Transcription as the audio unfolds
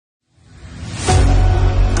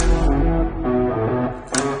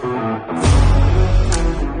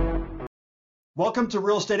Welcome to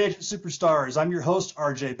Real Estate Agent Superstars. I'm your host,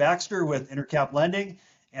 RJ Baxter with Intercap Lending,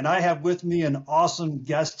 and I have with me an awesome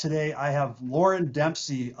guest today. I have Lauryn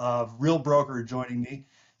Dempsey of Real Broker joining me.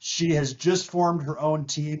 She has just formed her own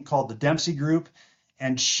team called the Dempsey Group,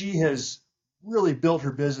 and she has really built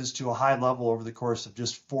her business to a high level over the course of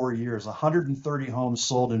just 4 years. 130 homes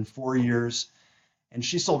sold in 4 years, and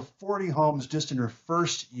she sold 40 homes just in her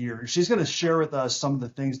first year. She's going to share with us some of the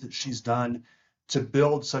things that she's done to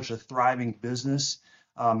build such a thriving business.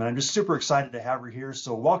 And I'm just super excited to have her here.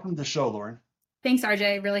 So welcome to the show, Lauryn. Thanks,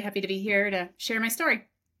 RJ. Really happy to be here to share my story.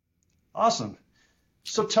 Awesome.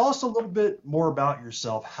 So tell us a little bit more about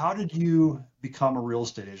yourself. How did you become a real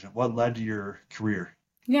estate agent? What led to your career?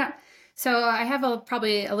 Yeah. So I have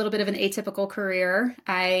probably a little bit of an atypical career.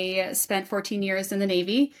 I spent 14 years in the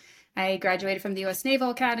Navy. I graduated from the U.S. Naval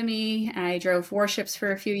Academy. I drove warships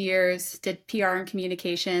for a few years, did PR and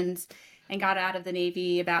communications, and got out of the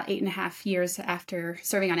Navy about 8.5 years after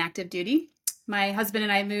serving on active duty. My husband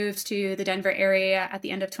and I moved to the Denver area at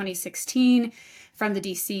the end of 2016 from the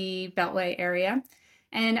DC Beltway area.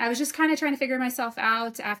 And I was just kind of trying to figure myself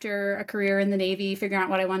out after a career in the Navy, figuring out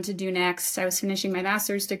what I wanted to do next. I was finishing my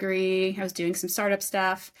master's degree. I was doing some startup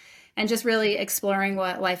stuff and just really exploring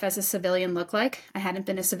what life as a civilian looked like. I hadn't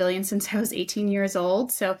been a civilian since I was 18 years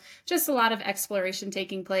old. So just a lot of exploration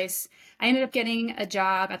taking place. I ended up getting a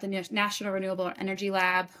job at the National Renewable Energy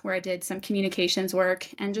Lab where I did some communications work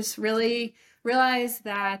and just really realized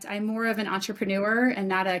that I'm more of an entrepreneur and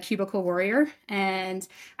not a cubicle warrior. And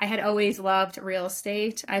I had always loved real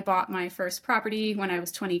estate. I bought my first property when I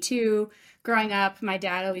was 22. Growing up, my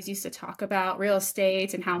dad always used to talk about real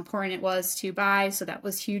estate and how important it was to buy. So that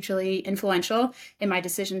was hugely influential in my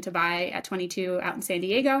decision to buy at 22 out in San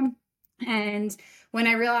Diego. And when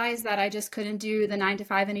I realized that I just couldn't do the 9 to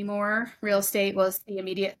 5 anymore, real estate was the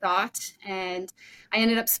immediate thought. And I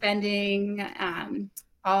ended up spending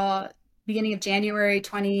all beginning of January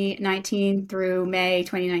 2019 through May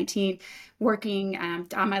 2019, working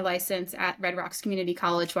on my license at Red Rocks Community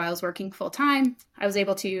College while I was working full time. I was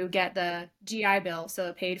able to get the GI Bill, so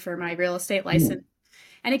it paid for my real estate license.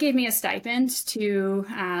 And it gave me a stipend to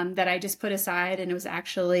that I just put aside, and it was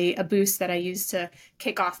actually a boost that I used to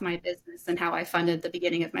kick off my business and how I funded the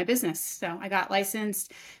beginning of my business. So I got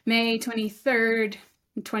licensed May 23rd,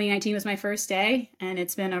 2019 was my first day, and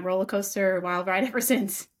it's been a roller coaster wild ride ever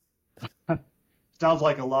since. Sounds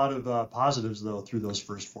like a lot of positives, though, through those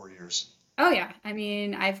first 4 years. Oh, yeah. I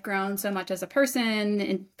mean, I've grown so much as a person,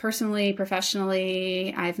 and personally,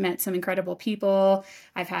 professionally. I've met some incredible people.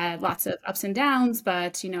 I've had lots of ups and downs,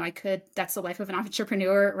 but, that's the life of an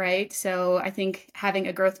entrepreneur, right? So I think having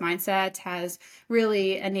a growth mindset has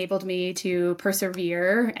really enabled me to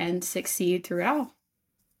persevere and succeed throughout.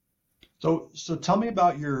 So tell me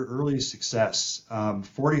about your early success.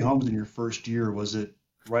 40 homes in your first year. Was it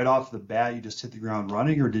right off the bat, you just hit the ground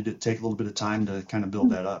running, or did it take a little bit of time to kind of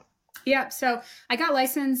build that up? Yeah, so I got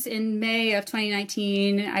licensed in May of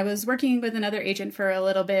 2019. I was working with another agent for a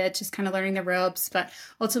little bit, just kind of learning the ropes, but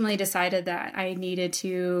ultimately decided that I needed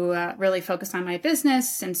to really focus on my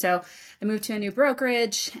business. And so I moved to a new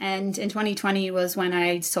brokerage, and in 2020 was when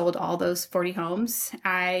I sold all those 40 homes.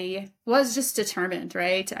 I was just determined,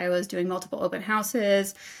 right? I was doing multiple open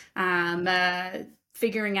houses,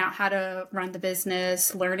 figuring out how to run the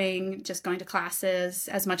business, learning, just going to classes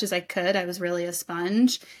as much as I could. I was really a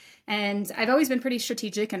sponge. And I've always been pretty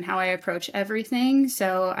strategic in how I approach everything.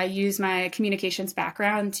 So I use my communications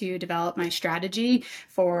background to develop my strategy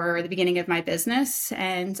for the beginning of my business.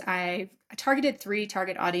 And I targeted 3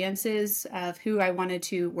 target audiences of who I wanted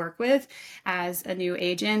to work with as a new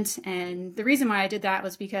agent. And the reason why I did that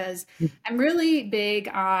was because I'm really big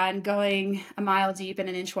on going a mile deep and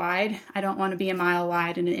an inch wide. I don't want to be a mile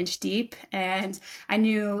wide and an inch deep. And I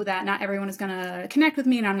knew that not everyone is going to connect with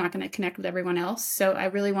me, and I'm not going to connect with everyone else. So I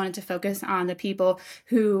really wanted to focus on the people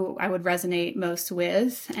who I would resonate most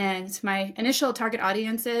with. And my initial target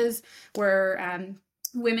audiences were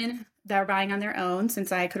women that are buying on their own,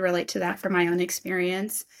 since I could relate to that from my own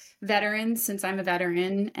experience, veterans, since I'm a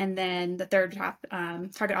veteran, and then the third top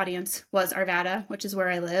target audience was Arvada, which is where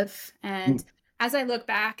I live. And as I look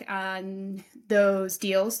back on those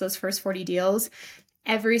deals, those first 40 deals,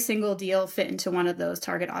 every single deal fit into one of those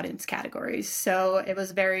target audience categories. So it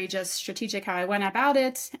was very just strategic how I went about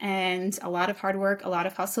it, and a lot of hard work, a lot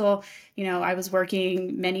of hustle. I was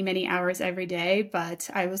working many, many hours every day, but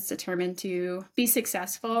I was determined to be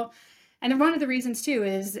successful. And one of the reasons too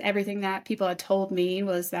is everything that people had told me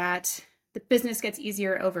was that the business gets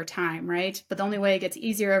easier over time, right? But the only way it gets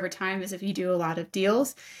easier over time is if you do a lot of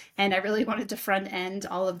deals. And I really wanted to front end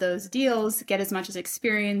all of those deals, get as much as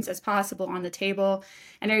experience as possible on the table.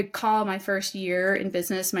 And I call my first year in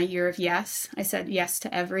business my year of yes. I said yes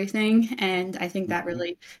to everything. And I think that Mhm.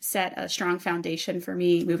 really set a strong foundation for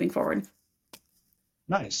me moving forward.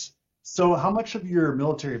 Nice. So, how much of your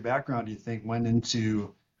military background do you think went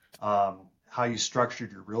into how you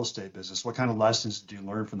structured your real estate business? What kind of lessons did you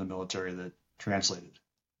learn from the military that translated?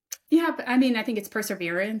 Yeah, but I mean, I think it's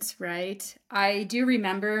perseverance, right? I do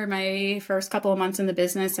remember my first couple of months in the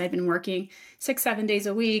business. I'd been working 6, 7 days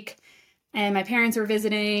a week, and my parents were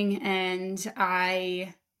visiting, and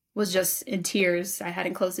I was just in tears. I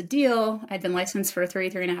hadn't closed a deal. I'd been licensed for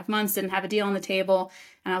 3.5 months, didn't have a deal on the table.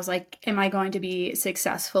 And I was like, am I going to be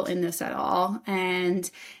successful in this at all?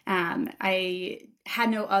 And I had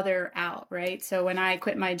no other out, right? So when I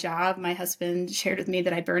quit my job, my husband shared with me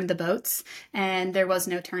that I burned the boats and there was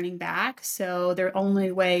no turning back. So the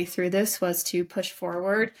only way through this was to push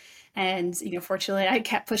forward. And, fortunately, I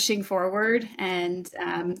kept pushing forward and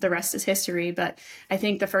the rest is history. But I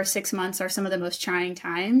think the first 6 months are some of the most trying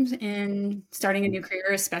times in starting a new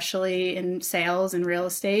career, especially in sales and real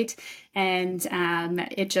estate. And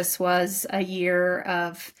it just was a year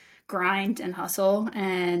of grind and hustle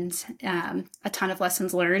and a ton of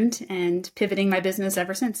lessons learned and pivoting my business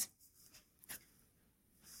ever since.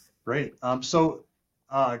 Great.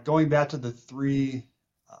 Going back to the three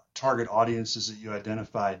target audiences that you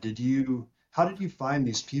identified, how did you find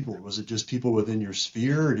these people? Was it just people within your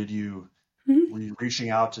sphere, or Mhm. were you reaching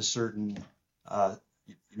out to certain, uh,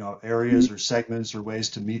 areas or segments or ways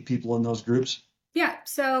to meet people in those groups? Yeah.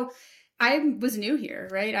 So I was new here,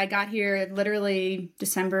 right? I got here literally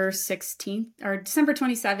December 16th or December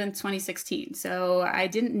 27th, 2016. So I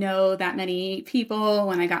didn't know that many people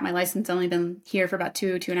when I got my license. Only been here for about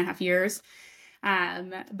 2.5 years.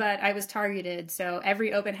 But I was targeted. So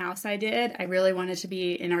every open house I did, I really wanted to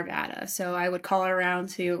be in Arvada. So I would call around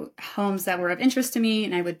to homes that were of interest to me,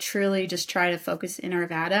 and I would truly just try to focus in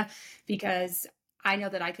Arvada because I know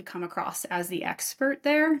that I could come across as the expert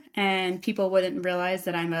there, and people wouldn't realize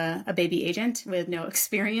that I'm a baby agent with no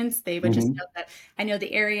experience. They would just Hmm. know that I know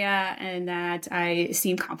the area and that I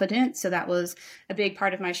seem competent. So that was a big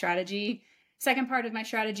part of my strategy. Second part of my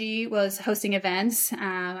strategy was hosting events.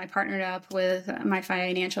 I partnered up with my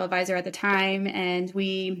financial advisor at the time, and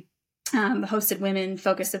we hosted women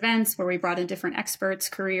focused events where we brought in different experts,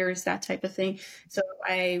 careers, that type of thing. So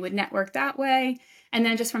I would network that way. And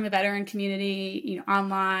then just from a veteran community,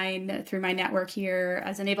 online through my network here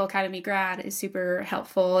as a Naval Academy grad is super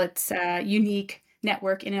helpful. It's a unique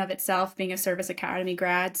network in and of itself, being a Service Academy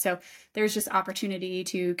grad. So there's just opportunity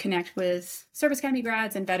to connect with Service Academy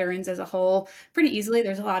grads and veterans as a whole pretty easily.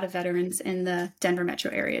 There's a lot of veterans in the Denver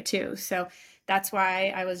metro area too. So that's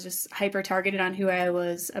why I was just hyper targeted on who I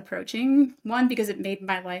was approaching. One, because it made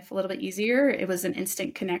my life a little bit easier. It was an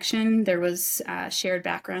instant connection. There was shared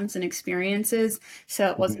backgrounds and experiences.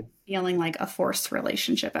 So it wasn't Hmm. feeling like a forced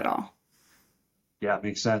relationship at all. Yeah, it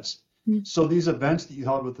makes sense. So these events that you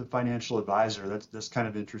held with the financial advisor, that's kind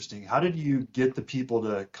of interesting. How did you get the people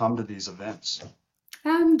to come to these events?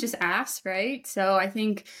 Just ask, right? So I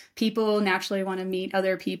think people naturally want to meet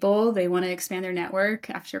other people. They want to expand their network.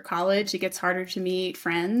 After college, it gets harder to meet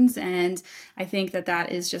friends. And I think that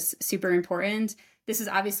that is just super important. This is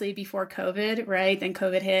obviously before COVID, right? Then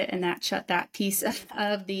COVID hit and that shut that piece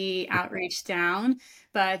of the outreach down.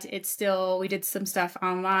 But it's still, we did some stuff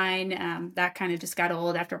online. That kind of just got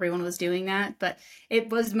old after everyone was doing that. But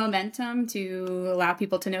it was momentum to allow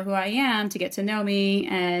people to know who I am, to get to know me,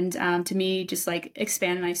 and to me, just like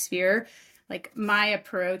expand my sphere. Like my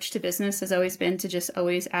approach to business has always been to just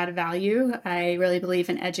always add value. I really believe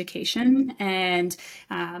in education, and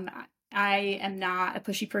I am not a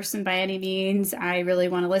pushy person by any means. I really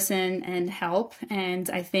want to listen and help, and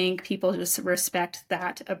I think people just respect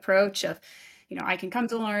that approach of I can come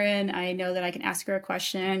to Lauryn. I know that I can ask her a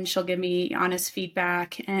question. She'll give me honest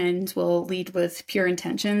feedback and will lead with pure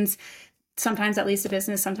intentions. Sometimes that leads to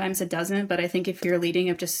business, sometimes it doesn't. But I think if you're leading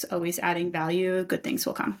of just always adding value, good things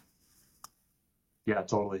will come. Yeah,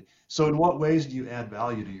 totally. So in what ways do you add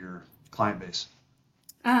value to your client base?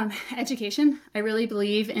 Education. I really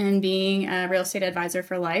believe in being a real estate advisor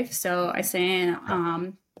for life. So I say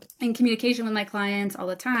in communication with my clients all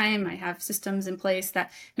the time. I have systems in place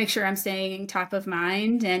that make sure I'm staying top of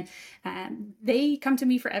mind, and they come to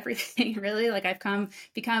me for everything. Really, like I've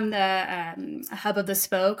become the hub of the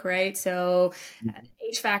spoke, right? So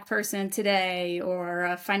HVAC person today, or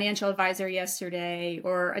a financial advisor yesterday,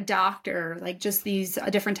 or a doctor, like just these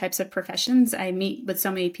different types of professions. I meet with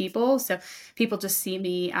so many people. So people just see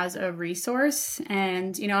me as a resource.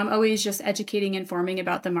 And, I'm always just educating, informing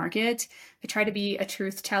about the market. I try to be a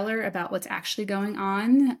truth teller about what's actually going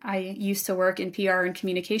on. I used to work in PR and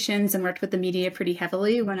communications and worked with the media pretty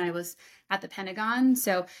heavily when I was at the Pentagon.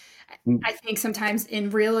 So Mm. I think sometimes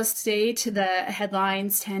in real estate, the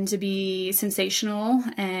headlines tend to be sensational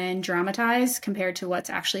and dramatized compared to what's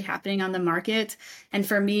actually happening on the market. And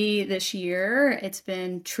for me this year, it's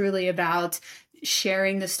been truly about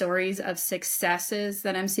sharing the stories of successes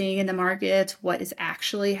that I'm seeing in the market, what is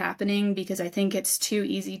actually happening, because I think it's too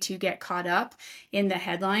easy to get caught up in the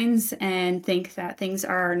headlines and think that things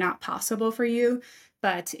are not possible for you.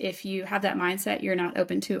 But if you have that mindset, you're not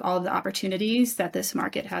open to all of the opportunities that this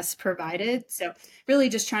market has provided. So really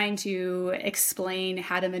just trying to explain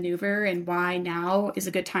how to maneuver and why now is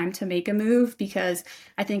a good time to make a move, because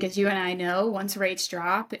I think, as you and I know, once rates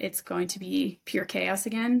drop, it's going to be pure chaos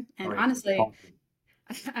again. All And right. honestly,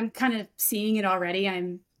 I'm kind of seeing it already.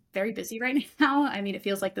 I'm very busy right now. I mean, it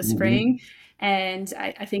feels like the Mhm. spring, and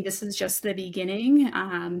I think this is just the beginning.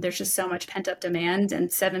 There's just so much pent up demand,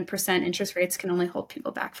 and 7% interest rates can only hold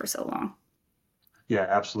people back for so long. Yeah,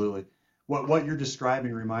 absolutely. What you're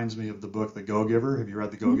describing reminds me of the book The Go-Giver. Have you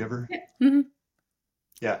read The Go-Giver? Yeah. Mhm.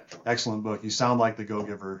 Yeah, excellent book. You sound like the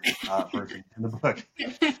Go-Giver person in the book.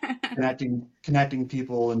 Connecting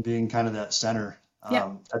people and being kind of that center.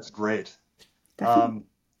 Yeah, That's great. definitely. Um,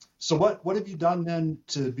 so what have you done then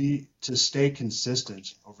to stay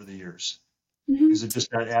consistent over the years? Mhm. Is it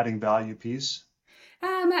just that adding value piece?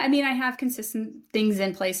 I mean, I have consistent things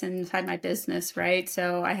in place inside my business, right?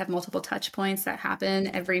 So I have multiple touch points that happen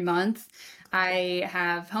every month. I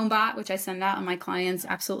have HomeBot, which I send out and my clients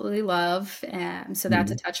absolutely love. So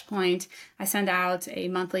that's a Mhm. touch point. I send out a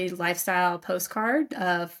monthly lifestyle postcard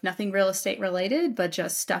of nothing real estate related, but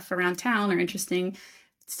just stuff around town or interesting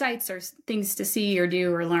sites or things to see or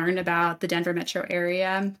do or learn about the Denver metro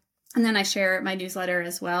area. And then I share my newsletter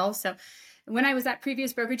as well. So when I was at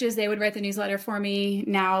previous brokerages, they would write the newsletter for me.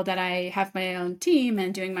 Now that I have my own team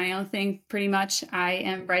and doing my own thing, pretty much, I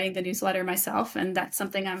am writing the newsletter myself. And that's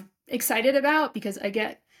something I'm excited about because I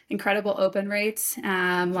get incredible open rates,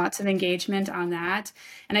 lots of engagement on that.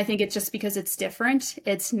 And I think it's just because it's different.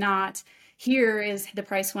 It's not, here is the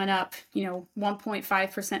price went up,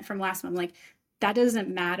 1.5% from last month. Like, that doesn't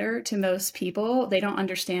matter to most people. They don't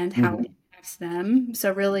understand how it Mhm. impacts them.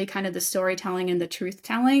 So really kind of the storytelling and the truth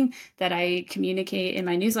telling that I communicate in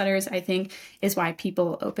my newsletters, I think is why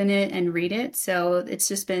people open it and read it. So it's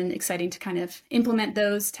just been exciting to kind of implement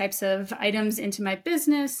those types of items into my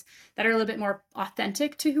business that are a little bit more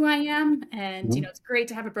authentic to who I am. And, Mhm. it's great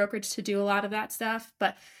to have a brokerage to do a lot of that stuff,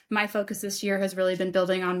 but my focus this year has really been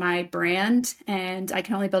building on my brand, and I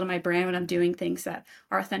can only build on my brand when I'm doing things that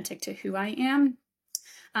are authentic to who I am.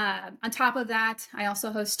 On top of that, I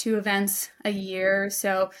also host two events a year.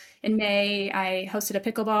 So in May, I hosted a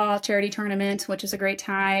pickleball charity tournament, which is a great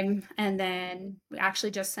time. And then we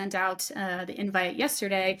actually just sent out the invite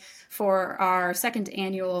yesterday for our second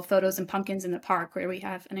annual Photos and Pumpkins in the Park, where we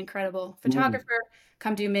have an incredible Mhm. photographer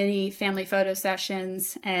come do mini family photo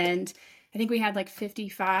sessions. And I think we had like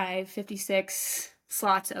 55, 56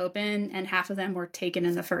 slots open, and half of them were taken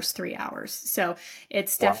in the first 3 hours. So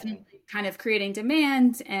it's Wow. definitely kind of creating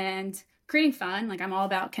demand and creating fun. Like, I'm all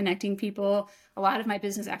about connecting people. A lot of my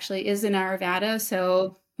business actually is in Arvada,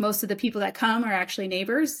 so most of the people that come are actually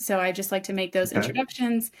neighbors. So I just like to make those Okay.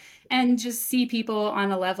 introductions and just see people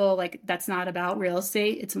on a level like that's not about real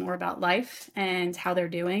estate. It's more about life and how they're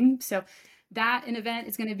doing. So that an event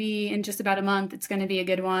is going to be in just about a month. It's going to be a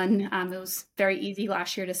good one. It was very easy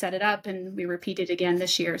last year to set it up, and we repeated again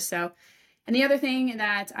this year. So, and the other thing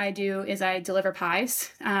that I do is I deliver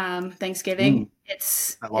pies. Thanksgiving. Mm.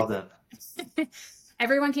 It's I love it's that.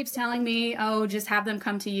 everyone keeps telling me, "Oh, just have them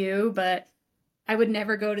come to you," but I would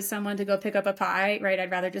never go to someone to go pick up a pie, right?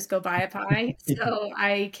 I'd rather just go buy a pie. So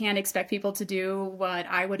I can't expect people to do what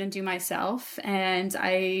I wouldn't do myself. And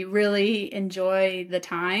I really enjoy the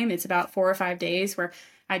time. It's about 4 or 5 days where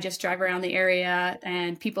I just drive around the area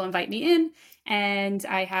and people invite me in. And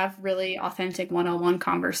I have really authentic one on one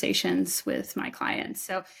conversations with my clients.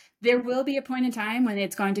 So there will be a point in time when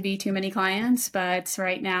it's going to be too many clients, but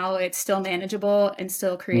right now it's still manageable and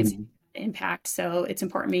still creates Mhm. impact. So it's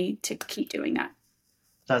important to me to keep doing that.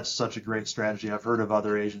 That's such a great strategy. I've heard of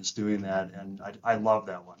other agents doing that, and I love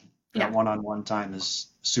that one. That Yeah. one-on-one time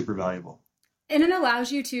is super valuable. And it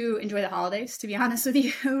allows you to enjoy the holidays, to be honest with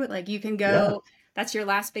you. Like, you can Yeah. go that's your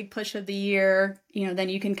last big push of the year. Then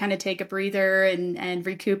you can kind of take a breather and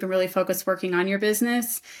recoup and really focus working on your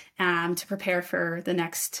business to prepare for the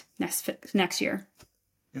next year.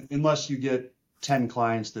 Unless you get 10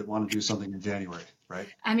 clients that want to do something in January, right?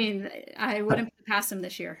 I mean, I wouldn't pass them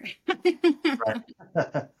this year. Right.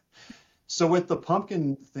 So with the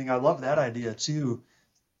pumpkin thing, I love that idea too.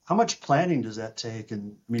 How much planning does that take?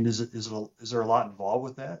 And I mean, is there a lot involved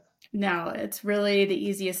with that? No, it's really the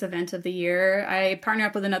easiest event of the year. I partner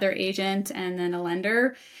up with another agent and then a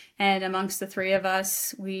lender, and amongst the three of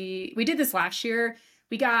us, we did this last year.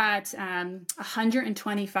 We got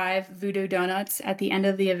 125 voodoo donuts at the end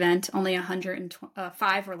of the event. Only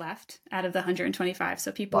 105 were left out of the 125.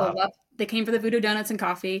 So people Wow. loved. They came for the voodoo donuts and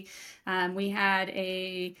coffee. We had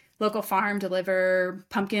a local farm deliver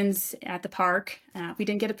pumpkins at the park. We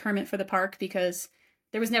didn't get a permit for the park because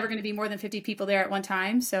there was never going to be more than 50 people there at one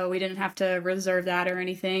time, so we didn't have to reserve that or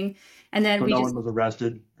anything. And then So we no just one was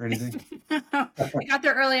arrested or anything? we got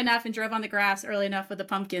there early enough and drove on the grass early enough with the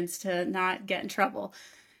pumpkins to not get in trouble.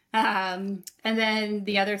 And then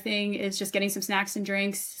the other thing is just getting some snacks and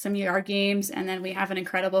drinks, some yard games, and then we have an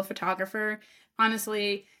incredible photographer.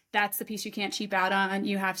 Honestly, that's the piece you can't cheap out on.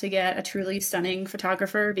 You have to get a truly stunning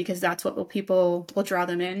photographer because that's what people will draw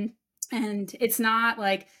them in. And it's not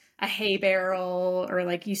like a hay barrel or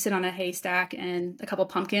like you sit on a haystack and a couple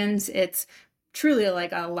pumpkins. It's truly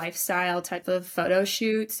like a lifestyle type of photo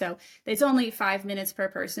shoot. So it's only 5 minutes per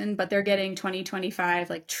person, but they're getting 25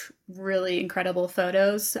 like really incredible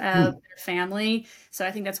photos of their family. So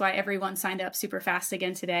I think that's why everyone signed up super fast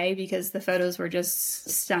again today because the photos were just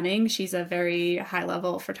stunning. She's a very high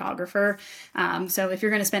level photographer. So if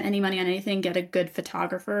you're going to spend any money on anything, get a good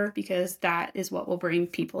photographer because that is what will bring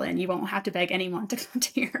people in. You won't have to beg anyone to come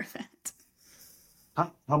to your event.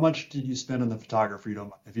 How much did you spend on the photographer,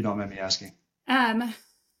 if you don't mind me asking?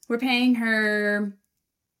 We're paying her,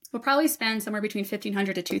 we'll probably spend somewhere between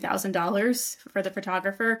 $1,500 to $2,000 for the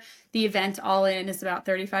photographer. The event all in is about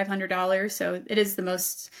 $3,500. So it is the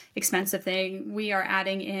most expensive thing. We are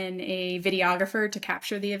adding in a videographer to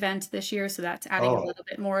capture the event this year. So that's adding a little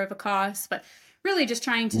bit more of a cost, but really just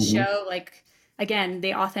trying to show like, again,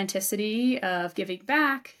 the authenticity of giving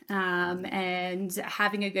back and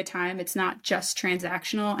having a good time. It's not just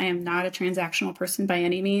transactional. I am not a transactional person by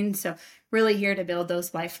any means. So really here to build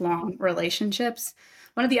those lifelong relationships.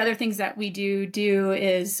 One of the other things that we do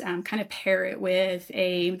is kind of pair it with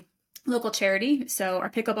a local charity. So our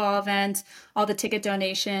pickleball event, all the ticket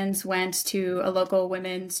donations went to a local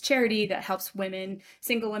women's charity that helps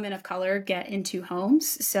single women of color get into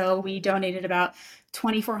homes. So we donated about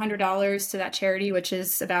 $2,400 to that charity, which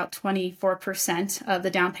is about 24% of the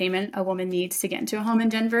down payment a woman needs to get into a home in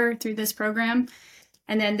Denver through this program.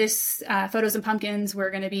 And then this Photos and Pumpkins, we're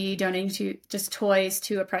going to be donating to just toys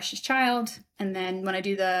to a precious child. And then when I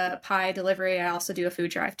do the pie delivery, I also do a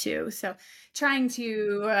food drive too. So trying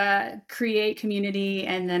to create community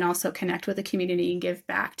and then also connect with the community and give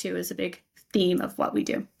back to is a big theme of what we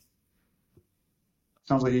do.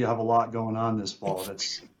 Sounds like you have a lot going on this fall.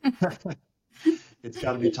 That's it's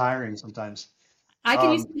got to be tiring sometimes. I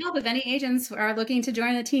can use some help if any agents are looking to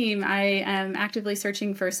join the team. I am actively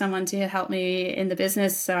searching for someone to help me in the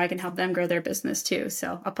business so I can help them grow their business too.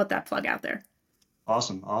 So I'll put that plug out there.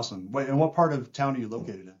 Awesome. Wait, and what part of town are you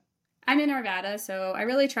located in? I'm in Arvada, so I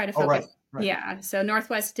really try to focus. Right. Yeah, so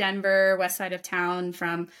northwest Denver, west side of town,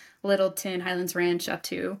 from Littleton, Highlands Ranch up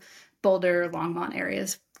to Boulder, Longmont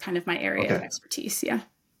areas, kind of my area of expertise. Yeah.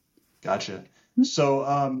 Gotcha.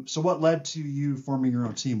 So, so what led to you forming your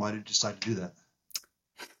own team? Why did you decide to do that?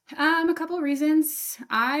 A couple of reasons.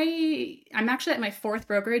 I'm actually at my fourth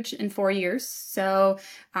brokerage in 4 years. So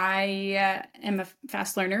I am a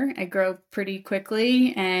fast learner. I grow pretty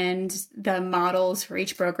quickly, and the models for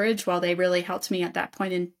each brokerage, while they really helped me at that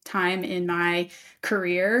point in time in my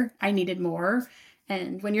career, I needed more.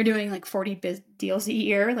 And when you're doing like 40 deals a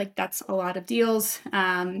year, like that's a lot of deals.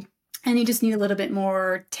 And you just need a little bit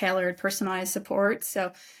more tailored, personalized support.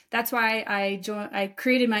 So that's why I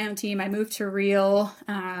created my own team. I moved to Real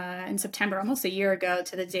in September, almost a year ago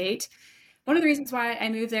to the date. One of the reasons why I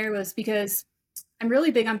moved there was because I'm really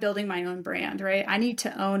big on building my own brand, right? I need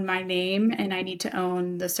to own my name and I need to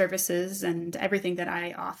own the services and everything that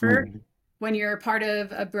I offer. When you're part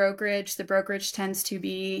of a brokerage, the brokerage tends to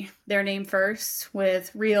be their name first. With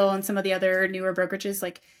Real and some of the other newer brokerages,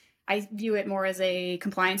 like I view it more as a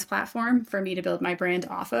compliance platform for me to build my brand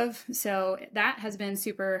off of. So that has been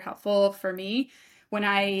super helpful for me. When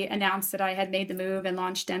I announced that I had made the move and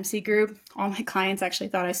launched Dempsey Group, all my clients actually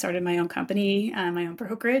thought I started my own company, my own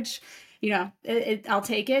brokerage. You know, I'll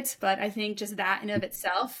take it. But I think just that in of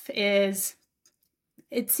itself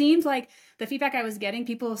it seems like the feedback I was getting,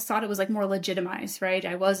 people thought it was like more legitimized, right?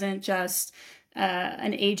 I wasn't just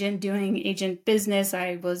an agent doing agent business.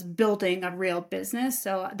 I was building a real business.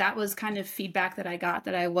 So that was kind of feedback that I got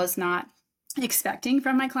that I was not expecting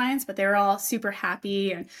from my clients, but they were all super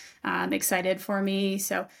happy and excited for me.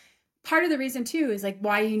 So part of the reason too is like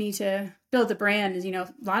why you need to build a brand is, a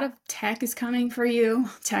lot of tech is coming for you.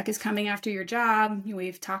 Tech is coming after your job.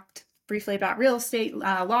 We've talked briefly about real estate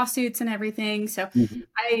lawsuits and everything. So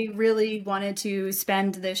I really wanted to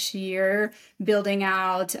spend this year building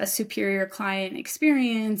out a superior client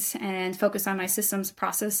experience and focus on my systems,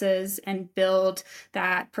 processes, and build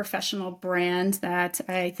that professional brand that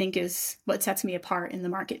I think is what sets me apart in the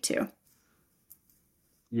market too.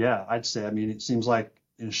 Yeah, I'd say, I mean, it seems like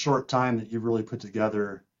in a short time that you've really put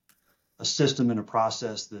together a system and a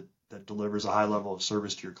process that delivers a high level of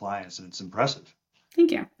service to your clients, and it's impressive.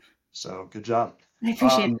 Thank you. So good job. I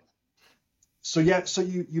appreciate it. So yeah, so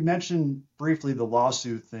you mentioned briefly the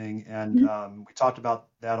lawsuit thing, and we talked about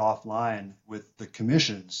that offline with the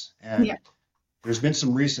commissions. And Yeah. there's been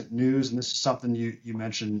some recent news, and this is something you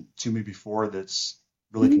mentioned to me before that's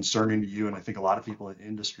really concerning to you, and I think a lot of people in the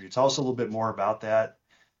industry. Tell us a little bit more about that.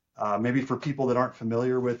 Maybe for people that aren't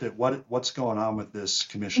familiar with it, what's going on with this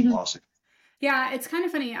commission lawsuit? Yeah, it's kind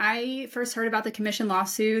of funny. I first heard about the commission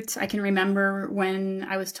lawsuit. I can remember when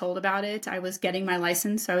I was told about it. I was getting my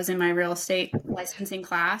license. So I was in my real estate licensing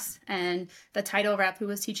class, and the title rep who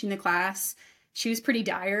was teaching the class, she was pretty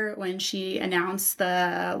dire when she announced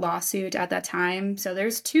the lawsuit at that time. So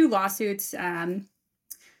there's two lawsuits. Merle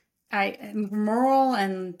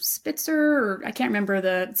and Spitzer, or I can't remember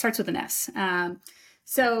it starts with an S.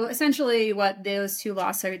 So essentially what those two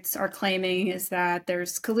lawsuits are claiming is that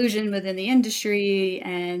there's collusion within the industry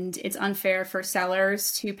and it's unfair for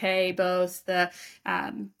sellers to pay both their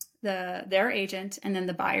agent and then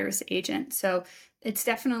the buyer's agent. So it's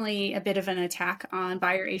definitely a bit of an attack on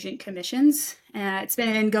buyer agent commissions. It's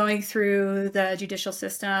been going through the judicial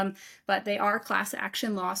system, but they are class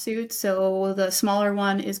action lawsuits. So the smaller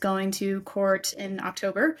one is going to court in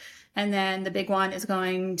October, and then the big one is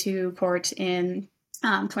going to court in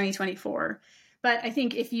 2024. But I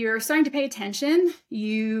think if you're starting to pay attention,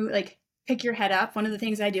 you like pick your head up. One of the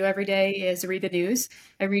things I do every day is read the news.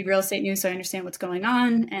 I read real estate news so I understand what's going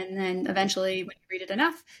on. And then eventually when you read it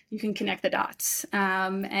enough, you can connect the dots.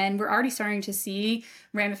 And we're already starting to see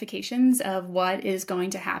ramifications of what is going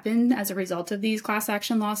to happen as a result of these class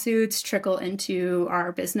action lawsuits trickle into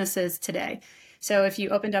our businesses today. So if you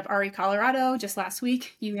opened up RE Colorado just last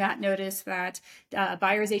week, you got notice that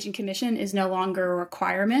buyer's agent commission is no longer a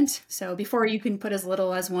requirement. So before you can put as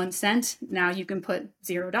little as 1 cent, now you can put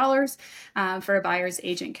 $0 for a buyer's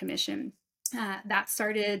agent commission. That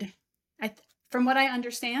started, from what I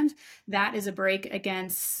understand, that is a break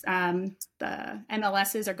against the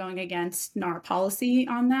MLSs are going against NAR policy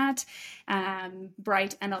on that.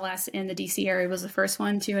 Bright MLS in the DC area was the first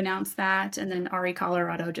one to announce that, and then RE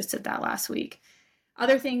Colorado just did that last week.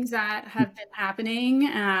 Other things that have been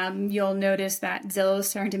happening, you'll notice that Zillow is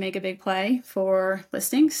starting to make a big play for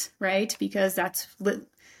listings, right? Because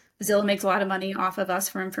Zillow makes a lot of money off of us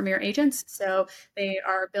from Premier agents. So they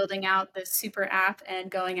are building out this super app and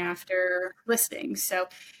going after listings. So,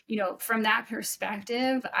 from that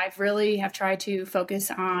perspective, I've really have tried to focus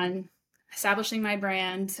on establishing my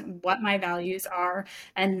brand, what my values are,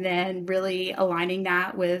 and then really aligning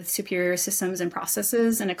that with superior systems and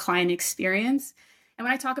processes and a client experience. And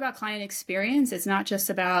when I talk about client experience, it's not just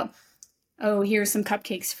about, oh, here's some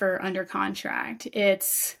cupcakes for under contract.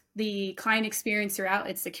 It's the client experience throughout.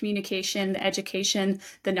 It's the communication, the education,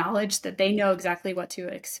 the knowledge that they know exactly what to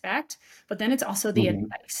expect. But then it's also the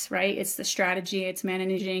advice, right? It's the strategy, it's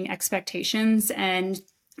managing expectations and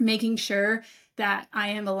making sure that I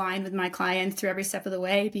am aligned with my client through every step of the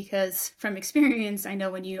way, because from experience, I know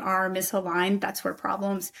when you are misaligned, that's where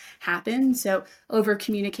problems happen. So over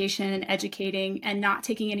communication and educating and not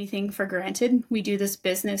taking anything for granted. We do this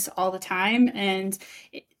business all the time, and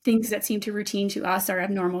things that seem to routine to us are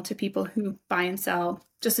abnormal to people who buy and sell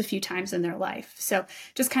just a few times in their life. So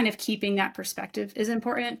just kind of keeping that perspective is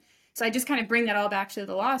important. So I just kind of bring that all back to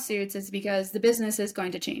the lawsuits is because the business is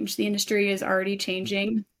going to change. The industry is already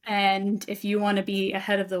changing. And if you want to be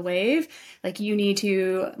ahead of the wave, like you need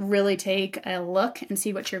to really take a look and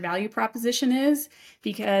see what your value proposition is,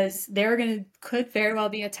 because could very well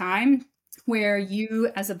be a time where you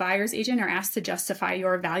as a buyer's agent are asked to justify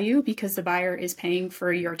your value because the buyer is paying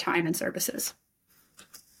for your time and services.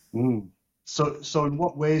 So in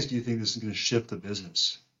what ways do you think this is going to shift the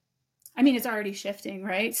business? I mean, it's already shifting,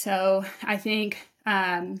 right? So I think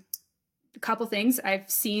a couple things. I've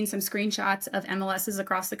seen some screenshots of MLSs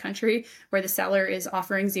across the country where the seller is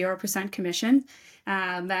offering 0% commission.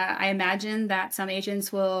 I imagine that some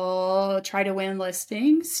agents will try to win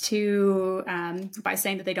listings by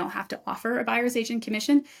saying that they don't have to offer a buyer's agent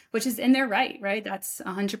commission, which is in their right? That's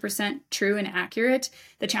 100% true and accurate.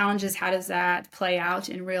 The challenge is, how does that play out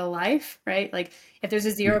in real life, right? Like, if there's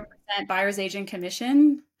a 0% buyer's agent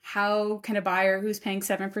commission, how can a buyer who's paying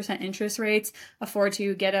 7% interest rates afford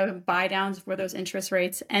to get a buy down for those interest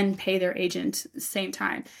rates and pay their agent at the same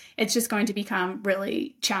time? It's just going to become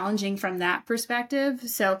really challenging from that perspective.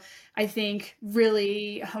 So I think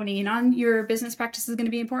really honing in on your business practice is going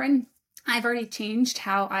to be important. I've already changed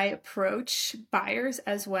how I approach buyers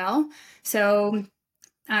as well. So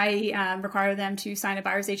I require them to sign a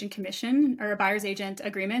buyer's agent commission or a buyer's agent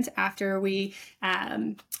agreement after we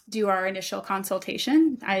do our initial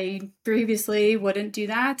consultation. I previously wouldn't do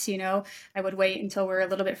that. I would wait until we're a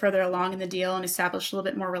little bit further along in the deal and establish a little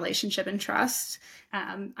bit more relationship and trust.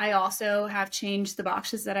 I also have changed the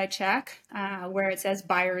boxes that I check where it says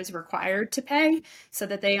buyer is required to pay, so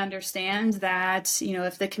that they understand that,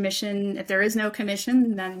 if there is no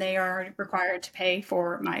commission, then they are required to pay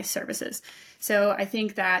for my services. So I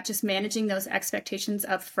think that just managing those expectations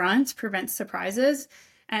up front prevents surprises.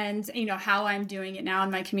 And, how I'm doing it now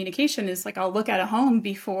in my communication is like, I'll look at a home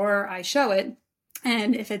before I show it.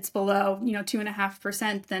 And if it's below,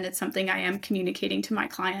 2.5%, then it's something I am communicating to my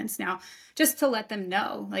clients now, just to let them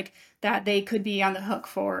know, like, that they could be on the hook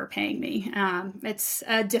for paying me. It's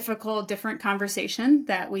a different conversation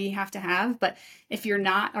that we have to have. But if you're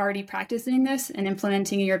not already practicing this and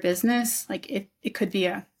implementing in your business, like, it could be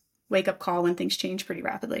a wake-up call when things change pretty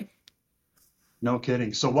rapidly. No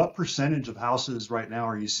kidding. So what percentage of houses right now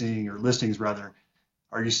are you seeing, or listings rather,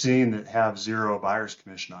 are you seeing that have zero buyer's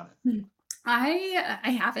commission on it? I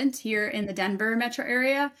haven't here in the Denver metro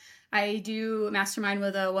area. I do mastermind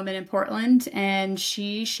with a woman in Portland, and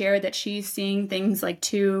she shared that she's seeing things like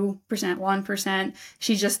 2%, 1%.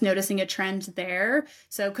 She's just noticing a trend there.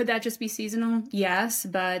 So could that just be seasonal? Yes,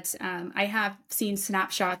 but I have seen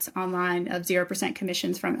snapshots online of 0%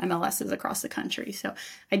 commissions from MLSs across the country. So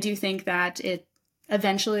I do think that it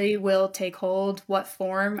eventually will take hold. What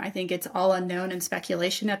form? I think it's all unknown and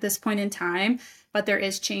speculation at this point in time, but there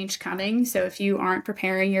is change coming. So if you aren't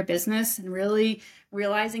preparing your business and really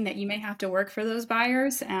realizing that you may have to work for those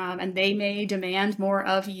buyers and they may demand more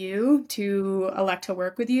of you to elect to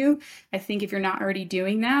work with you, I think if you're not already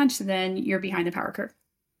doing that, then you're behind the power curve.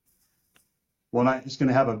 Well, it's going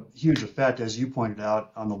to have a huge effect, as you pointed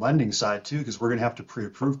out, on the lending side too, because we're going to have to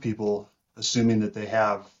pre-approve people, assuming that they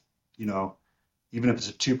have, even if it's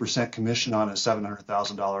a 2% commission on a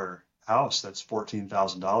 $700,000 house, that's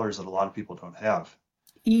 $14,000 that a lot of people don't have.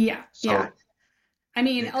 Yeah. So yeah. I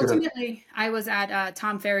mean, ultimately, I was at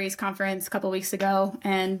Tom Ferry's conference a couple of weeks ago,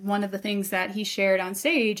 and one of the things that he shared on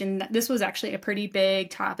stage, and this was actually a pretty big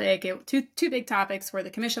topic, two big topics were the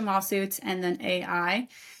commission lawsuits and then AI.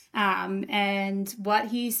 And what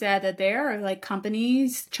he said, that there are like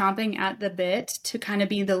companies chomping at the bit to kind of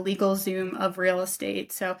be the legal Zoom of real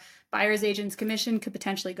estate. So buyer's agents commission could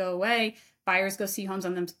potentially go away. Buyers go see homes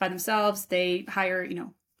by themselves. They hire,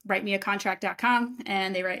 writemeacontract.com,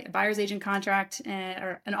 and they write a buyer's agent contract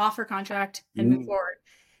or an offer contract and move forward.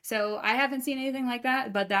 So I haven't seen anything like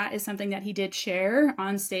that, but that is something that he did share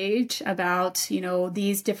on stage about,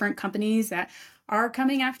 these different companies that are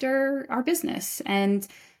coming after our business. And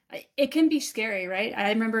it can be scary, right? I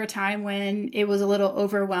remember a time when it was a little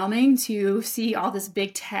overwhelming to see all this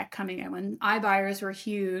big tech coming in, when iBuyers were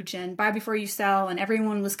huge and buy before you sell, and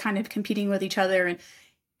everyone was kind of competing with each other. And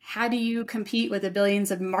how do you compete with the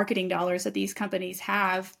billions of marketing dollars that these companies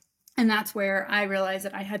have? And that's where I realized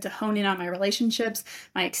that I had to hone in on my relationships,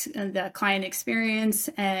 the client experience,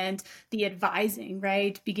 and the advising,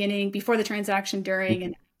 right? Beginning before the transaction, during,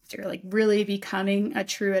 and after, like really becoming a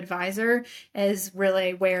true advisor is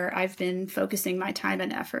really where I've been focusing my time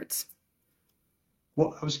and efforts.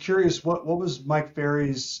 Well, I was curious, what was Mike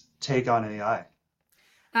Ferry's take on AI?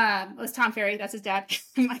 It was Tom Ferry. That's his dad.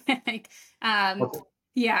 Okay.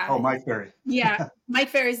 Yeah. Oh, Mike Ferry. Yeah. Mike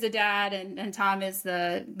Ferry's the dad, and Tom is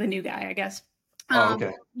the new guy, I guess. Oh,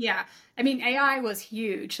 okay. Yeah. I mean, AI was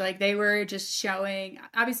huge. Like, they were just showing,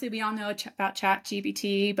 obviously we all know about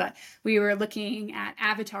ChatGPT, but we were looking at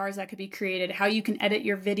avatars that could be created, how you can edit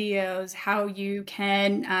your videos, how you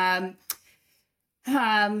can,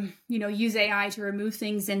 use AI to remove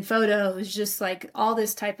things in photos, just like all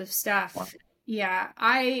this type of stuff. Wow. Yeah,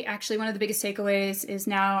 I actually, one of the biggest takeaways is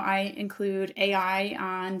now I include AI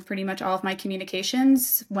on pretty much all of my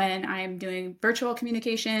communications when I'm doing virtual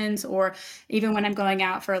communications, or even when I'm going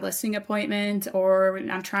out for a listing appointment, or when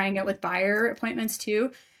I'm trying it with buyer appointments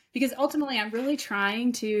too. Because ultimately, I'm really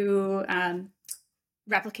trying to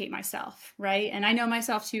replicate myself, right? And I know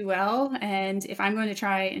myself too well. And if I'm going to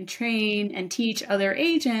try and train and teach other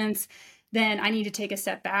agents, then I need to take a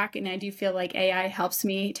step back. And I do feel like AI helps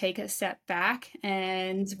me take a step back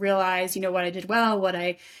and realize, what I did well,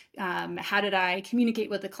 how did I communicate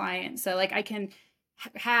with the client? So like I can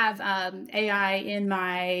have AI in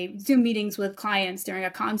my Zoom meetings with clients during a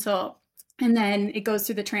consult. And then it goes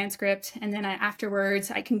through the transcript. And then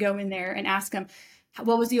afterwards, I can go in there and ask them,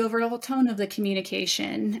 what was the overall tone of the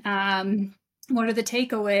communication? What are the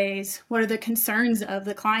takeaways? What are the concerns of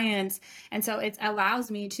the clients? And so it allows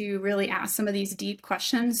me to really ask some of these deep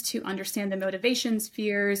questions to understand the motivations,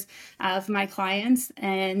 fears of my clients,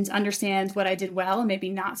 and understand what I did well and maybe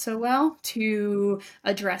not so well to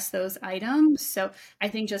address those items. So I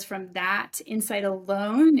think just from that insight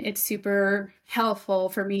alone, it's super helpful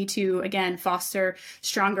for me to, again, foster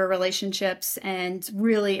stronger relationships and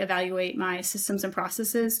really evaluate my systems and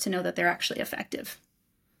processes to know that they're actually effective.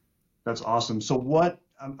 That's awesome. So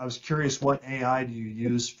I was curious, what AI do you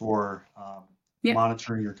use for Yeah.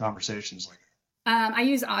 monitoring your conversations like I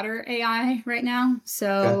use Otter AI right now. that?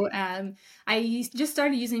 So just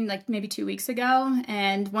started using like maybe 2 weeks ago.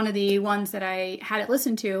 And one of the ones that I had it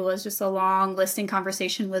listened to was just a long listing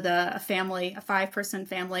conversation with a family, a 5-person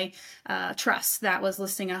family trust that was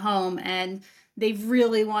listing a home. And they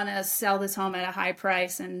really want to sell this home at a high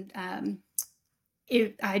price. And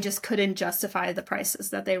I just couldn't justify the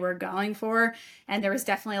prices that they were going for. And there was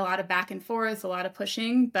definitely a lot of back and forth, a lot of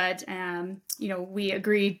pushing, but, we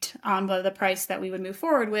agreed on the price that we would move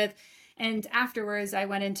forward with. And afterwards, I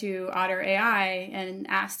went into Otter AI and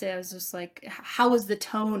asked it, I was just like, how was the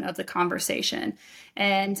tone of the conversation?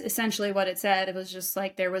 And essentially what it said, it was just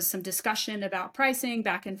like there was some discussion about pricing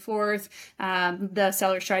back and forth. The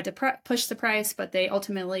sellers tried to push the price, but they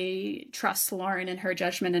ultimately trust Lauryn and her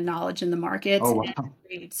judgment and knowledge in the market. Oh, And wow.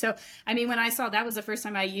 agreed. So, I mean, when I saw that was the first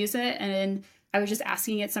time I use it, and I was just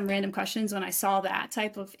asking it some random questions. When I saw that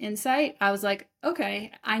type of insight, I was like,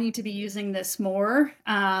 okay, I need to be using this more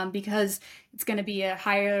because it's going to be a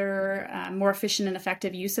higher, more efficient and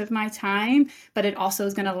effective use of my time, but it also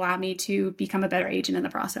is going to allow me to become a better agent in the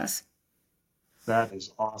process. That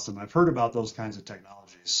is awesome. I've heard about those kinds of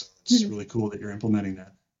technologies. So it's Mhm. really cool that you're implementing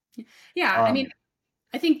that. Yeah, I mean, Um,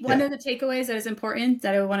 I think one yeah. of the takeaways that is important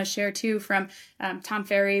that I want to share too from Tom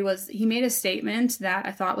Ferry was he made a statement that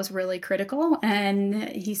I thought was really critical. And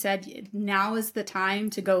he said, now is the time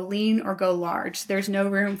to go lean or go large. There's no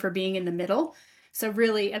room for being in the middle. So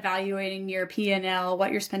really evaluating your P&L,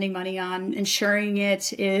 what you're spending money on, ensuring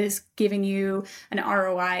it is giving you an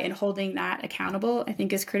ROI and holding that accountable, I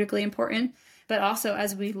think is critically important. But also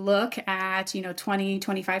as we look at, 20,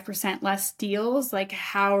 25% less deals, like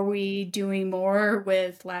how are we doing more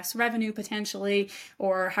with less revenue potentially,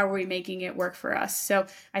 or how are we making it work for us? So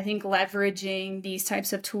I think leveraging these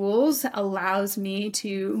types of tools allows me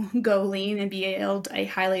to go lean and build a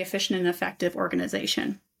highly efficient and effective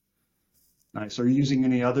organization. Nice. Are you using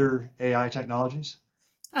any other AI technologies?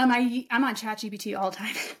 I'm on ChatGPT all the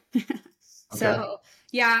time. Okay. So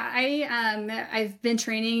yeah, I've been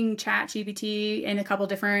training ChatGPT in a couple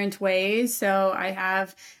different ways. So I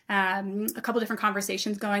have a couple different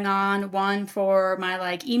conversations going on. One for my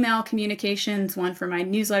like email communications, one for my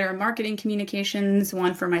newsletter and marketing communications,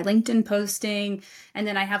 one for my LinkedIn posting, and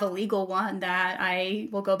then I have a legal one that I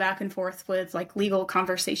will go back and forth with like legal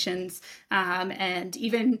conversations, and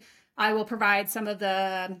even I will provide some of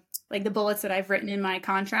the bullets that I've written in my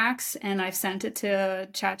contracts, and I've sent it to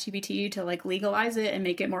ChatGPT to like legalize it and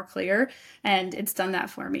make it more clear. And it's done that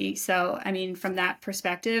for me. So, I mean, from that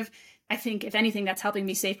perspective, I think if anything, that's helping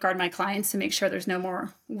me safeguard my clients to make sure there's no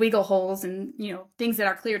more wiggle holes and, things that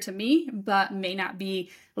are clear to me, but may not be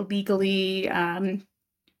legally,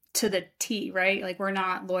 to the T, right? Like we're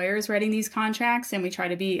not lawyers writing these contracts and we try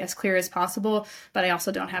to be as clear as possible, but I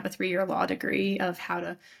also don't have a 3-year law degree of how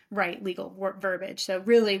to write legal verbiage. So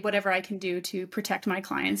really whatever I can do to protect my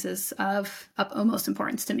clients is of utmost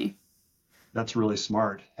importance to me. That's really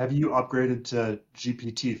smart. Have you upgraded to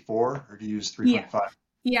GPT-4 or do you use Yeah. 3.5?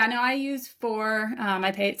 Yeah, no, I use 4.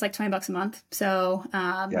 I pay it's like $20 a month. So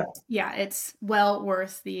Yeah. yeah, it's well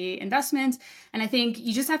worth the investment. And I think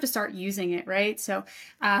you just have to start using it, right? So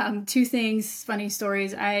two things, funny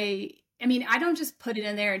stories. I mean, I don't just put it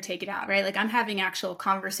in there and take it out, right? Like I'm having actual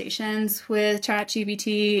conversations with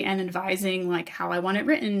ChatGPT and advising like how I want it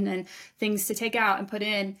written and things to take out and put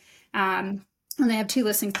in. and they have two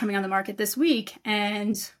listings coming on the market this week.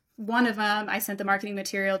 And one of them, I sent the marketing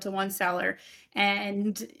material to one seller,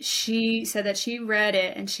 and she said that she read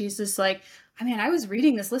it and she's just like, I mean, I was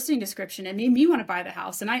reading this listing description and made me want to buy the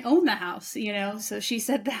house, and I own the house, you know? So she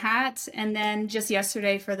said that. And then just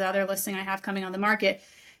yesterday for the other listing I have coming on the market,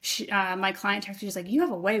 my client texted, she's like, you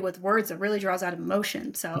have a way with words that really draws out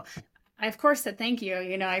emotion. So I, of course, said thank you.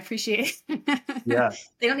 You know, I appreciate Yeah.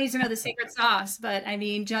 they don't need to know the secret sauce, but I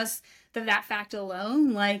mean, just that fact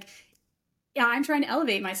alone, like, yeah, I'm trying to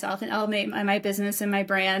elevate myself and elevate my business and my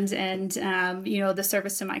brand and, you know, the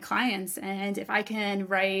service to my clients. And if I can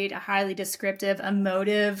write a highly descriptive,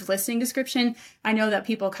 emotive listing description, I know that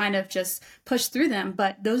people kind of just push through them,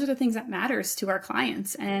 but those are the things that matters to our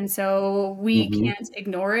clients. And so we Hmm. can't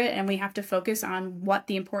ignore it, and we have to focus on what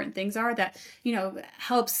the important things are that, you know,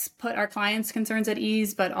 helps put our clients' concerns at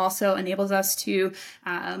ease, but also enables us to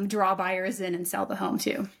draw buyers in and sell the home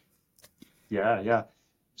too. Yeah, yeah.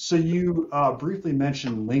 So you briefly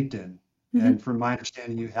mentioned LinkedIn, Mhm. and from my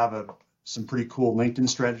understanding, you have some pretty cool LinkedIn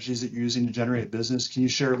strategies that you're using to generate business. Can you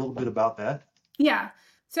share a little bit about that? Yeah.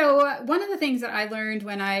 So one of the things that I learned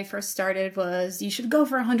when I first started was you should go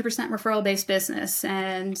for 100% referral based business.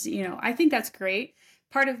 And, you know, I think that's great.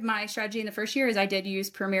 Part of my strategy in the first year is I did use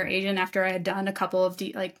Premier Agent after I had done a couple of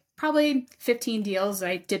like probably 15 deals.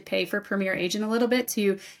 I did pay for Premier Agent a little bit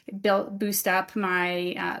to boost up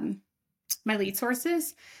my lead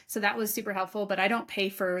sources. So that was super helpful, but I don't pay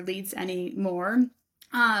for leads anymore.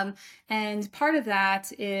 Um, and part of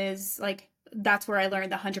that is like, that's where I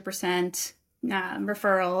learned the 100%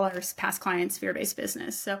 referral or past clients fear-based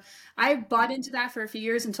business. So I bought into that for a few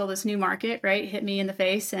years until this new market, right, hit me in the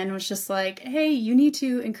face and was just like, hey, you need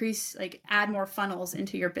to increase, like add more funnels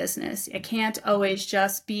into your business. It can't always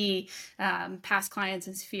just be past clients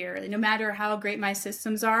and sphere. No matter how great my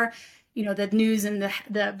systems are, you know, the news and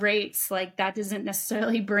the rates, like that doesn't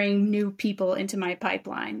necessarily bring new people into my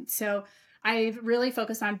pipeline. So I've really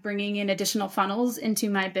focused on bringing in additional funnels into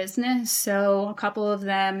my business. So a couple of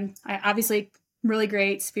them, I obviously really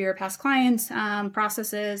great Sphere past clients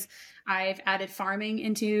processes. I've added farming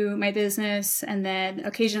into my business, and then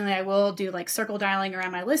occasionally I will do like circle dialing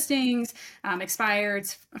around my listings,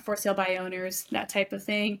 expireds, for sale by owners, that type of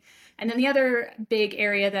thing. And then the other big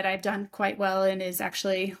area that I've done quite well in is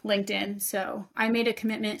actually LinkedIn. So I made a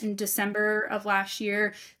commitment in December of last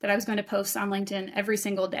year that I was going to post on LinkedIn every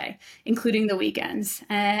single day, including the weekends.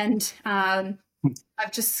 And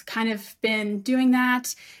I've just kind of been doing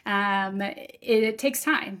that. It takes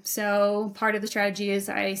time. So part of the strategy is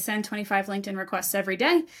I send 25 LinkedIn requests every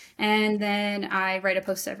day, and then I write a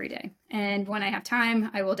post every day. And when I have time,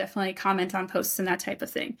 I will definitely comment on posts and that type of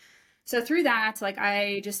thing. So through that, like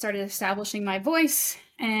I just started establishing my voice.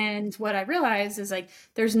 And what I realized is like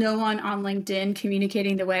there's no one on LinkedIn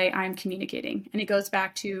communicating the way I'm communicating. And it goes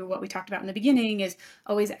back to what we talked about in the beginning is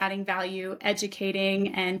always adding value,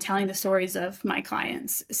 educating, and telling the stories of my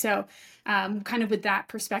clients. So kind of with that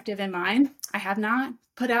perspective in mind, I have not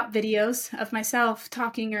put out videos of myself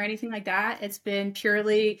talking or anything like that. It's been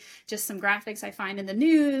purely just some graphics I find in the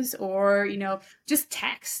news or, you know, just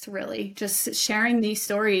text really, just sharing these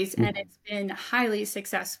stories. And it's been highly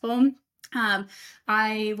successful. Um,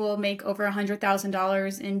 I will make over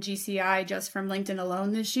 $100,000 in GCI just from LinkedIn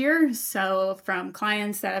alone this year. So from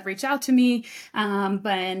clients that have reached out to me,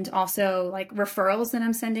 and also like referrals that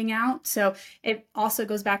I'm sending out. So it also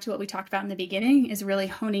goes back to what we talked about in the beginning is really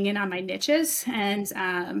honing in on my niches and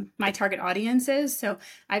my target audiences. So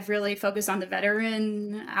I've really focused on the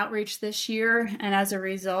veteran outreach this year. And as a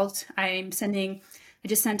result, I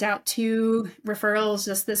just sent out 2 referrals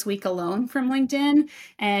just this week alone from LinkedIn,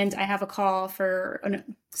 and I have a call for a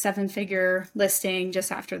 7-figure listing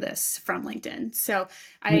just after this from LinkedIn. So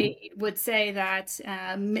I would say that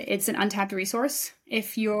it's an untapped resource.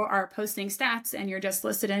 If you are posting stats and you're just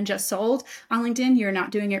listed and just sold on LinkedIn, you're not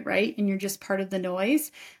doing it right and you're just part of the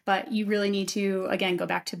noise. But you really need to, again, go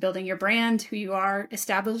back to building your brand, who you are,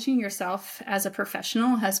 establishing yourself as a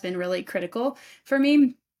professional has been really critical for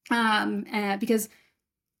me because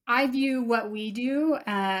I view what we do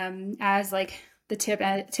as like the tip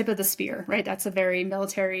of the spear, right? That's a very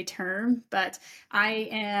military term, but I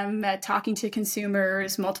am talking to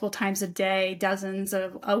consumers multiple times a day, dozens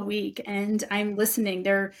of a week, and I'm listening.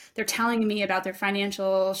 They're telling me about their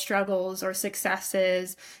financial struggles or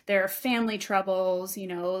successes, their family troubles, you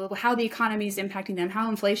know, how the economy is impacting them, how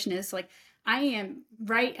inflation is like. I am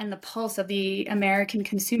right in the pulse of the American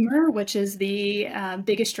consumer, which is the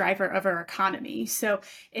biggest driver of our economy. So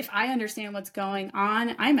if I understand what's going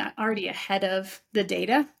on, I'm already ahead of the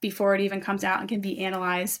data before it even comes out and can be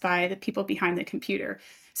analyzed by the people behind the computer.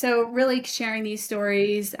 So really sharing these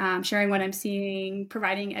stories, sharing what I'm seeing,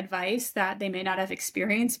 providing advice that they may not have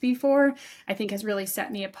experienced before, I think has really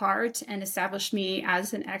set me apart and established me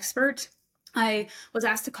as an expert. I was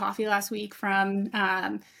asked to coffee last week from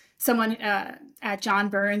someone at John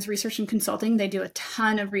Burns Research and Consulting. They do a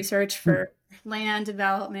ton of research for land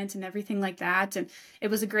development and everything like that. And it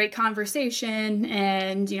was a great conversation.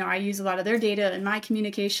 And, I use a lot of their data in my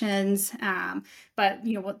communications. But,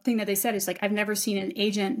 one thing that they said is like, I've never seen an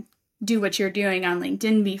agent do what you're doing on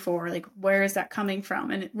LinkedIn before. Like, where is that coming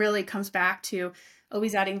from? And it really comes back to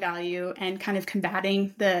always adding value and kind of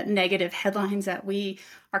combating the negative headlines that we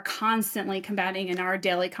are constantly combating in our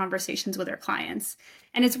daily conversations with our clients.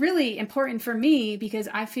 And it's really important for me because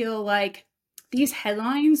I feel like these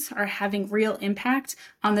headlines are having real impact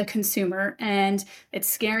on the consumer, and it's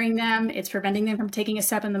scaring them. It's preventing them from taking a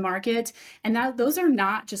step in the market. And those are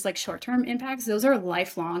not just like short-term impacts. Those are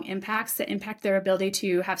lifelong impacts that impact their ability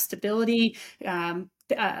to have stability,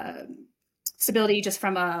 stability just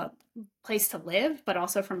from a place to live, but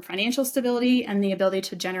also from financial stability and the ability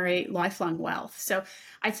to generate lifelong wealth. So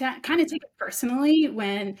I kind of take it personally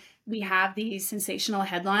when we have these sensational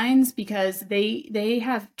headlines because they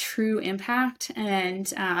have true impact,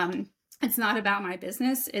 and it's not about my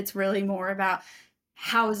business. It's really more about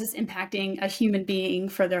how is this impacting a human being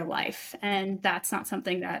for their life, and that's not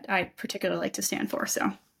something that I particularly like to stand for.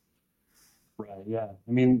 So. Right. Yeah.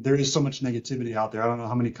 I mean, there is so much negativity out there. I don't know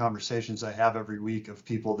how many conversations I have every week of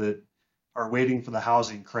people that are waiting for the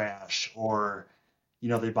housing crash, or,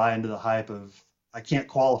 they buy into the hype of, I can't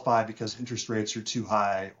qualify because interest rates are too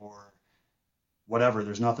high, or whatever,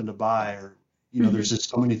 there's nothing to buy, or, there's just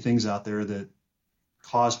so many things out there that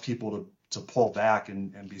cause people to pull back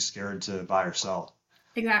and be scared to buy or sell.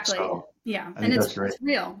 Exactly. So Yeah. I And think that's great. it's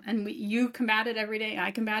real. And you combat it every day.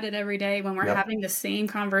 I combat it every day. When we're Yep. having the same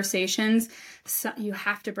conversations, so you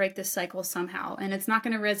have to break this cycle somehow. And it's not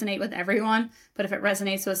going to resonate with everyone, but if it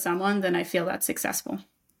resonates with someone, then I feel that's successful.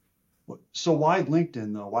 So why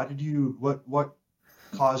LinkedIn though? What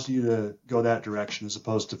caused you to go that direction as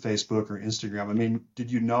opposed to Facebook or Instagram? I mean,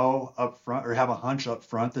 did you know up front or have a hunch up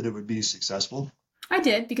front that it would be successful? I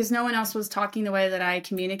did because no one else was talking the way that I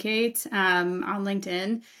communicate on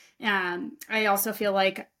LinkedIn. I also feel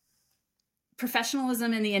like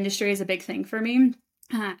professionalism in the industry is a big thing for me.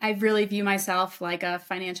 I really view myself like a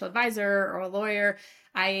financial advisor or a lawyer.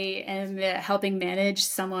 I am helping manage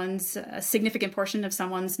a significant portion of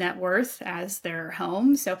someone's net worth as their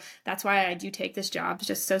home. So that's why I do take this job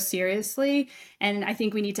just so seriously. And I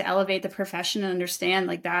think we need to elevate the profession and understand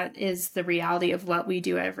like that is the reality of what we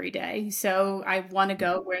do every day. So I want to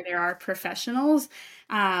go where there are professionals.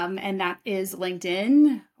 And that is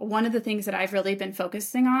LinkedIn. One of the things that I've really been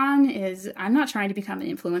focusing on is I'm not trying to become an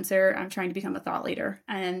influencer. I'm trying to become a thought leader.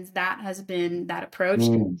 And that approach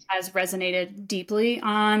has resonated deeply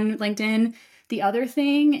on LinkedIn. The other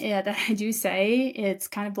thing that I do say, it's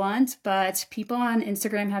kind of blunt, but people on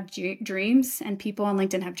Instagram have dreams and people on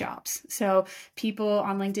LinkedIn have jobs. So people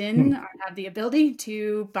on LinkedIn have the ability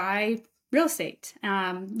to buy real estate.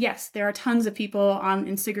 Yes, there are tons of people on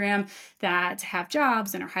Instagram that have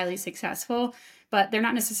jobs and are highly successful, but they're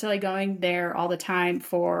not necessarily going there all the time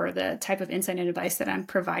for the type of insight and advice that I'm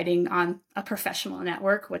providing on a professional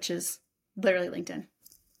network, which is literally LinkedIn.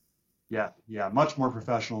 Yeah, much more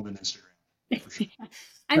professional than Instagram, for sure.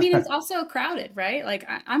 I mean, it's also crowded, right? Like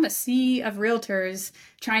I'm a sea of realtors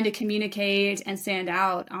trying to communicate and stand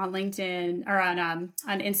out on LinkedIn or on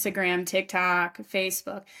Instagram, TikTok,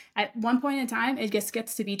 Facebook. At one point in time, it just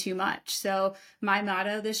gets to be too much. So my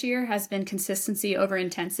motto this year has been consistency over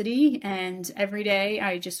intensity. And every day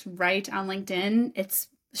I just write on LinkedIn. It's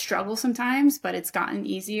struggle sometimes, but it's gotten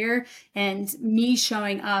easier. And me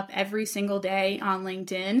showing up every single day on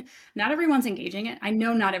LinkedIn, not everyone's engaging it. I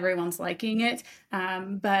know not everyone's liking it,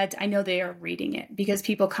 but I know they are reading it because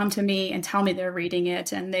people come to me and tell me they're reading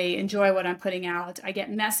it and they enjoy what I'm putting out. I get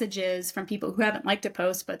messages from people who haven't liked a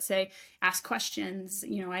post, but say, ask questions.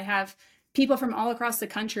 I have people from all across the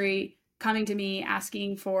country coming to me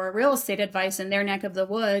asking for real estate advice in their neck of the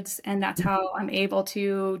woods. And that's how I'm able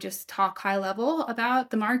to just talk high level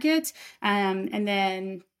about the market and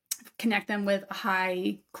then connect them with a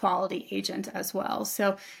high quality agent as well.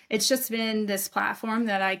 So it's just been this platform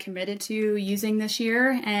that I committed to using this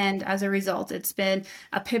year. And as a result, it's been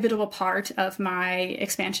a pivotal part of my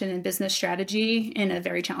expansion and business strategy in a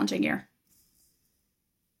very challenging year.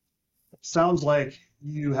 Sounds like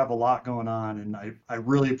you have a lot going on, and I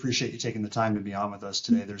really appreciate you taking the time to be on with us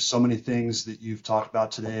today. There's so many things that you've talked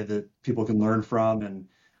about today that people can learn from, and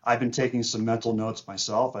I've been taking some mental notes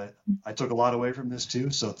myself. I took a lot away from this too,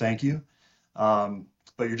 so thank you.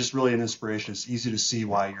 But you're just really an inspiration. It's easy to see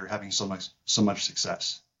why you're having so much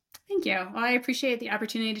success. Thank you. Well, I appreciate the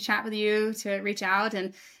opportunity to chat with you, to reach out.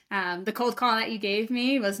 And the cold call that you gave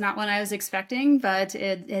me was not one I was expecting, but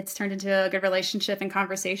it's turned into a good relationship and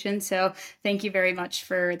conversation. So thank you very much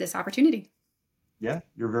for this opportunity. Yeah,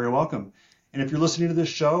 you're very welcome. And if you're listening to this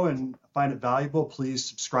show and find it valuable, please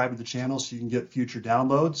subscribe to the channel so you can get future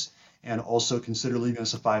downloads, and also consider leaving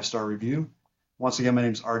us a 5-star review. Once again, my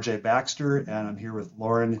name is RJ Baxter, and I'm here with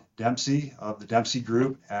Lauryn Dempsey of the Dempsey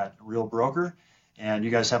Group at Real Broker. And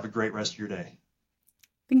you guys have a great rest of your day.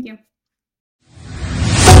 Thank you.